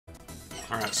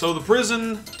Alright, so the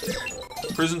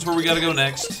prison's where we gotta go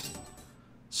next.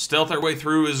 Stealth our way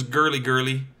through is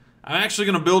girly. I'm actually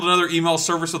gonna build another email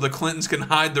server so the Clintons can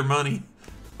hide their money.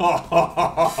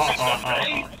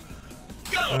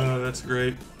 That's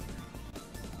great.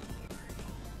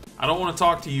 I don't want to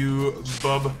talk to you,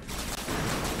 bub.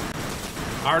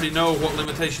 I already know what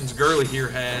limitations Girly here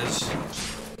has.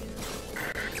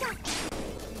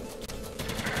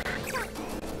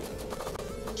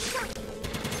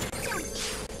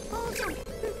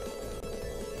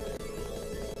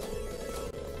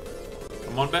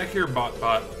 Come on back here,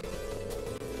 bot.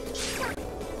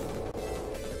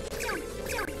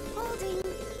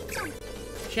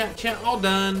 Chat, all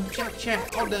done.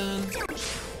 Chat, all done.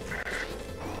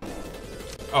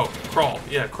 Oh, crawl.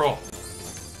 Yeah, crawl.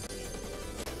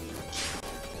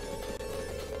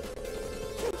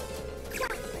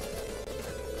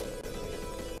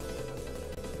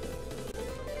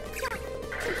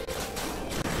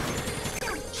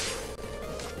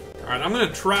 Alright, I'm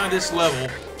gonna try this level.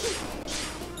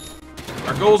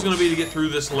 Our goal is gonna be to get through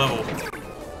this level.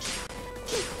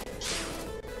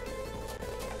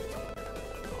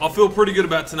 I'll feel pretty good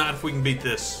about tonight if we can beat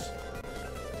this.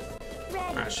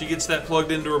 Alright, she gets that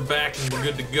plugged into her back and we're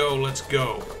good to go. Let's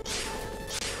go.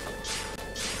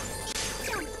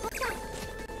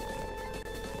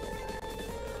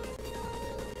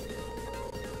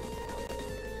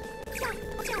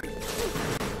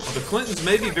 Well, the Clintons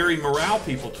may be very morale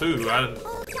people too. I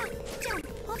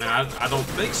don't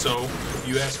think so. If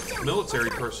you ask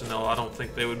military personnel, I don't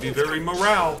think they would be very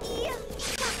morale.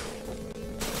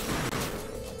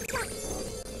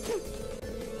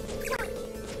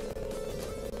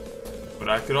 But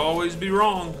I could always be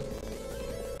wrong.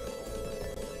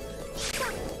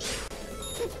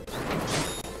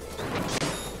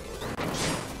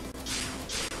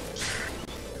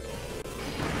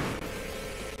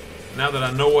 Now that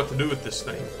I know what to do with this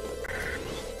thing.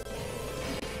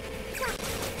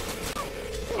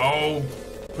 Oh,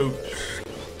 poop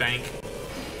stank.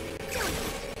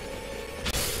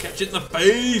 Catch it in the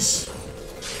face!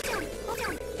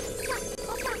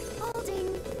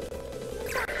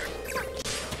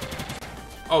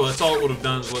 Oh, that's all it would have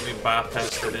done is let me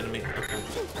bypass that enemy. Okay.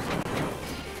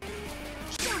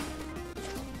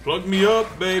 Plug me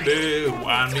up, baby.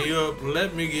 Wind me up.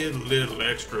 Let me get a little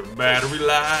extra battery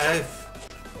life.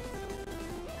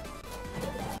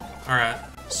 Alright.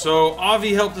 So,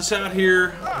 Avi helped us out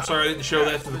here. I'm sorry I didn't show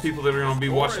that to the people that are going to be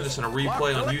watching this in a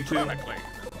replay on YouTube.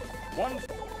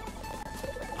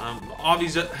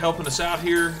 Avi's helping us out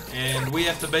here, and we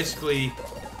have to basically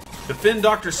defend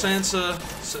Dr. Sansa.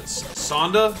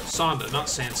 Sonda, not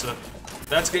Sansa.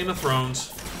 That's Game of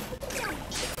Thrones.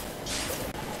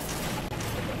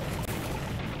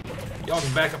 Y'all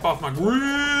can back up off my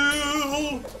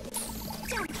grill.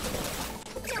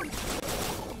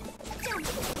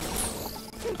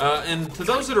 And to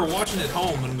those that are watching at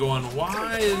home and going,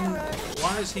 why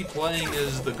is he playing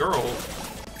as the girl?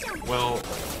 Well,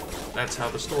 that's how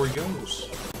the story goes.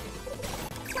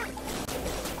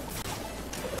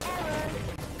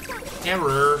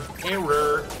 Error.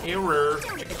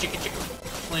 Chicka.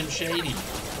 Slim Shady.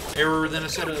 Error than a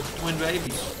set of twin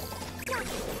babies.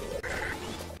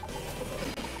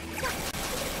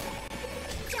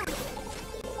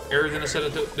 Error than a set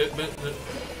of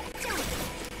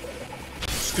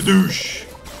skadoosh.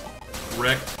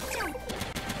 Wrecked.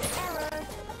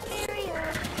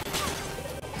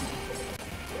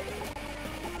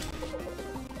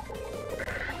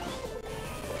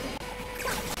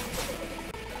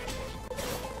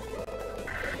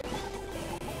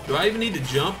 Do I even need to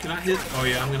jump? Can I hit? Oh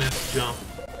yeah, I'm gonna have to jump.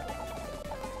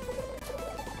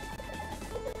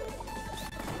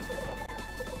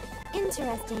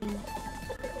 Interesting.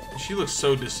 She looks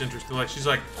so disinterested. Like she's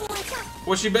like,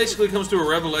 what she basically comes to a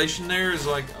revelation there is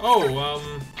like, oh,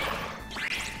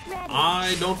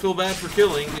 I don't feel bad for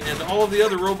killing, and all of the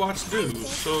other robots do.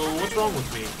 So what's wrong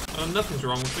with me? Nothing's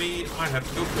wrong with me. I have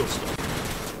to go kill stuff.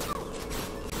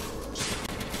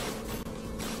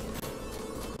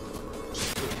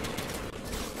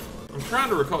 I'm trying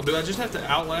to recall. Do I just have to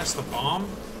outlast the bomb?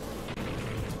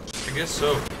 I guess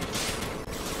so.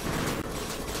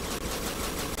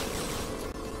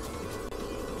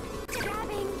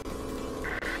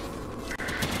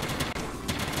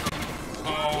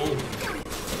 Oh.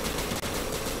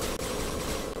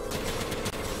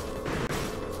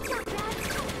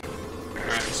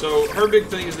 Alright, so her big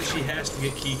thing is that she has to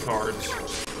get key cards.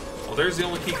 Well, there's the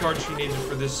only key card she needed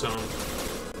for this zone.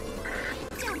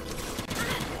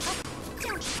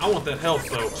 I want that health,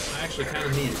 though. I actually kind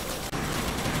of need it.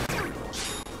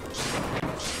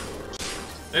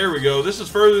 There we go. This is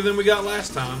further than we got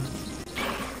last time.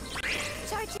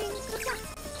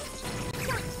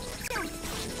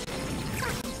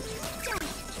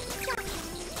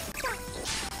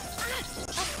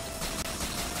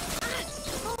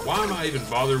 I even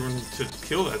bothering to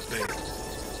kill that thing?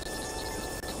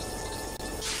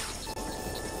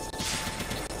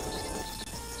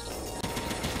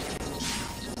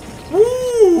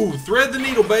 Woo! Thread the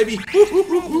needle, baby!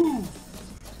 Woo-hoo-hoo-hoo.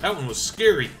 That one was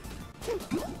scary.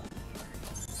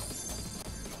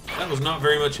 That was not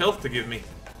very much health to give me.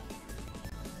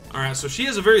 Alright, so she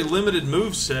has a very limited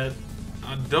move set.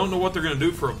 I don't know what they're going to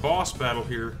do for a boss battle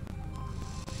here.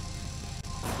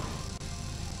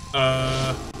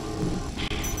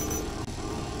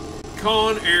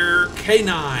 Con Air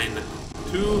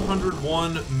K9.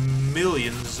 201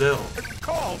 million Zell.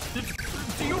 Call.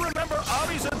 Do you remember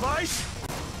Avi's advice?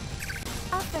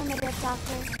 Affirmative,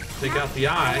 Doctor. Take out the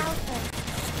eye.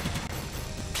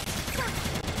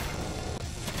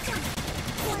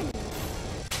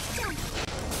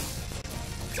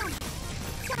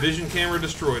 Vision camera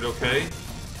destroyed, okay.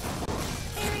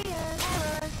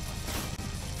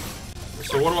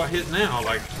 So what do I hit now?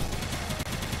 Like...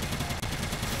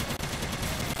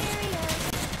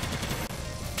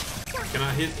 Can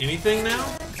I hit anything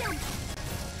now?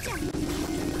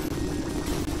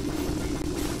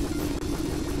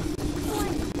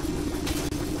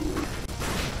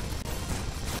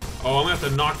 Oh, I'm gonna have to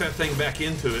knock that thing back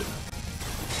into it.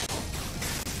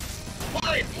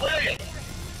 Play.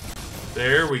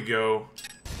 There we go.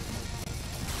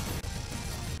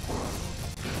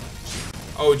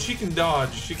 Oh, and she can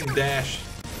dodge. She can dash.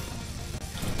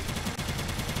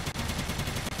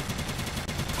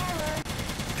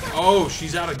 Oh,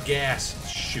 she's out of gas.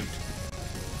 Shoot.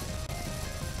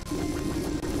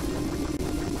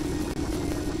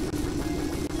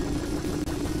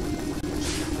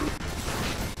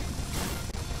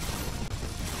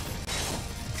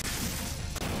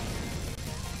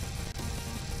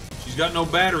 She's got no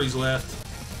batteries left.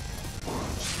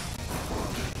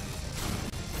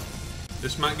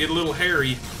 This might get a little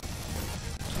hairy.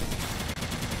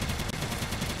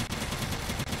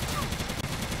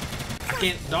 I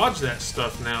can't dodge that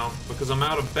stuff now because I'm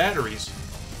out of batteries.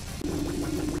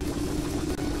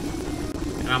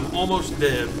 And I'm almost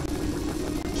dead.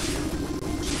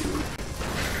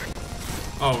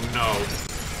 Oh no.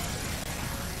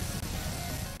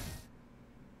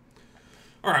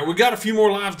 Alright, we got a few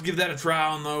more lives to give that a try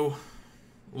on though.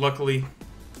 Luckily.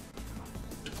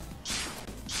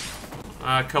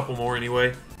 A couple more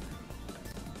anyway.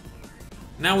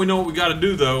 Now we know what we gotta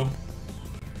do though.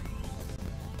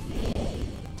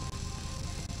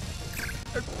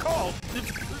 Call.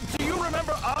 Do you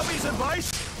remember Avi's advice?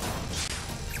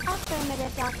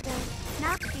 Affirmative, Doctor.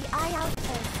 Knock the eye out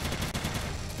first.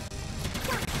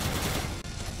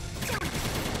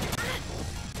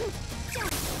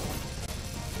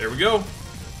 There we go.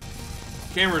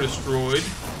 Camera destroyed.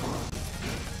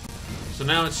 So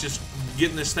now it's just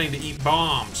getting this thing to eat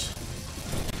bombs.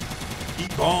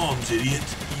 Eat bombs, idiot.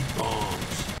 Eat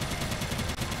bombs.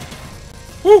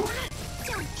 Woo!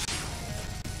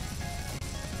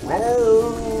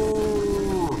 Roar!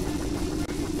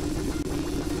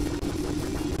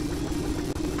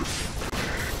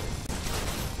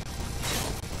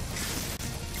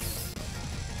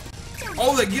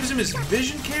 Oh, that gives him his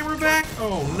vision camera back?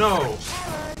 Oh no.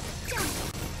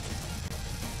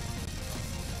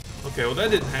 Okay, well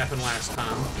that didn't happen last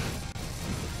time.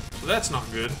 So that's not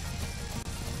good.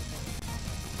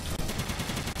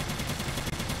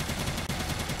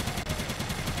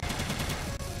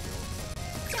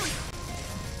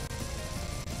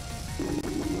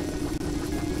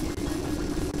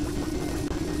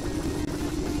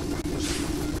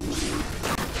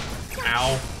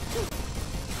 Ow.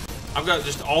 I've got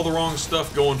just all the wrong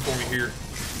stuff going for me here.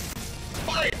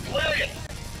 Play.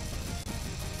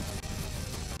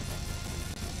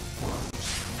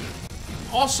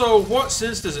 Also, what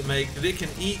sense does it make that it can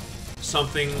eat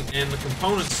something and the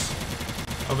components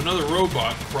of another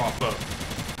robot crop up?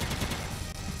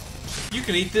 You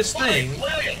can eat this thing.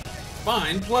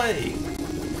 Fine, play.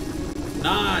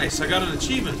 Nice, I got an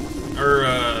achievement. Or,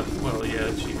 well, yeah,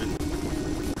 achievement.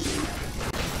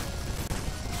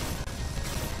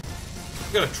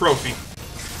 Got a trophy.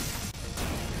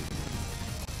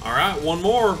 Alright, one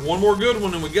more good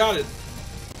one and we got it.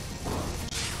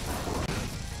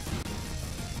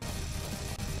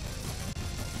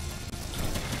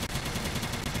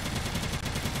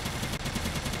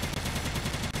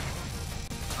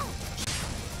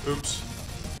 Oops.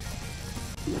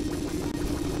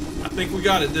 I think we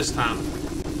got it this time.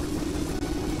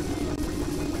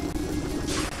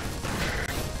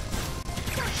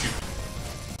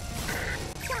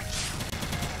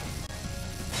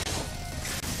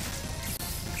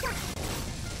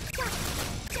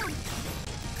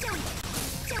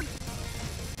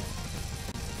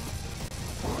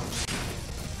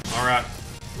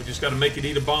 Just gotta make it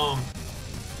eat a bomb.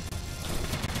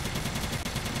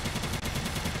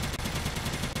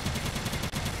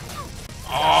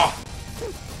 Oh!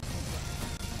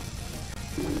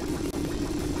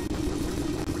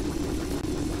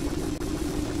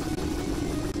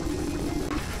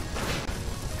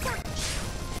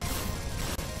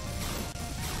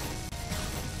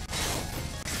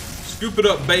 Scoop it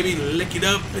up, baby. Lick it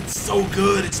up. It's so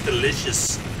good. It's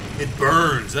delicious. It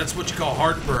burns. That's what you call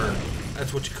heartburn.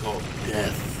 That's what you call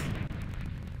death.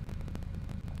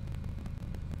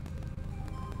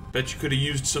 Bet you could have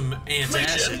used some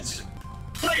antacids.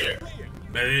 Clear.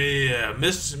 Yeah,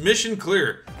 mission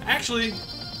clear. Actually,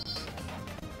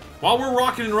 while we're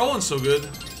rocking and rolling so good,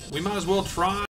 we might as well try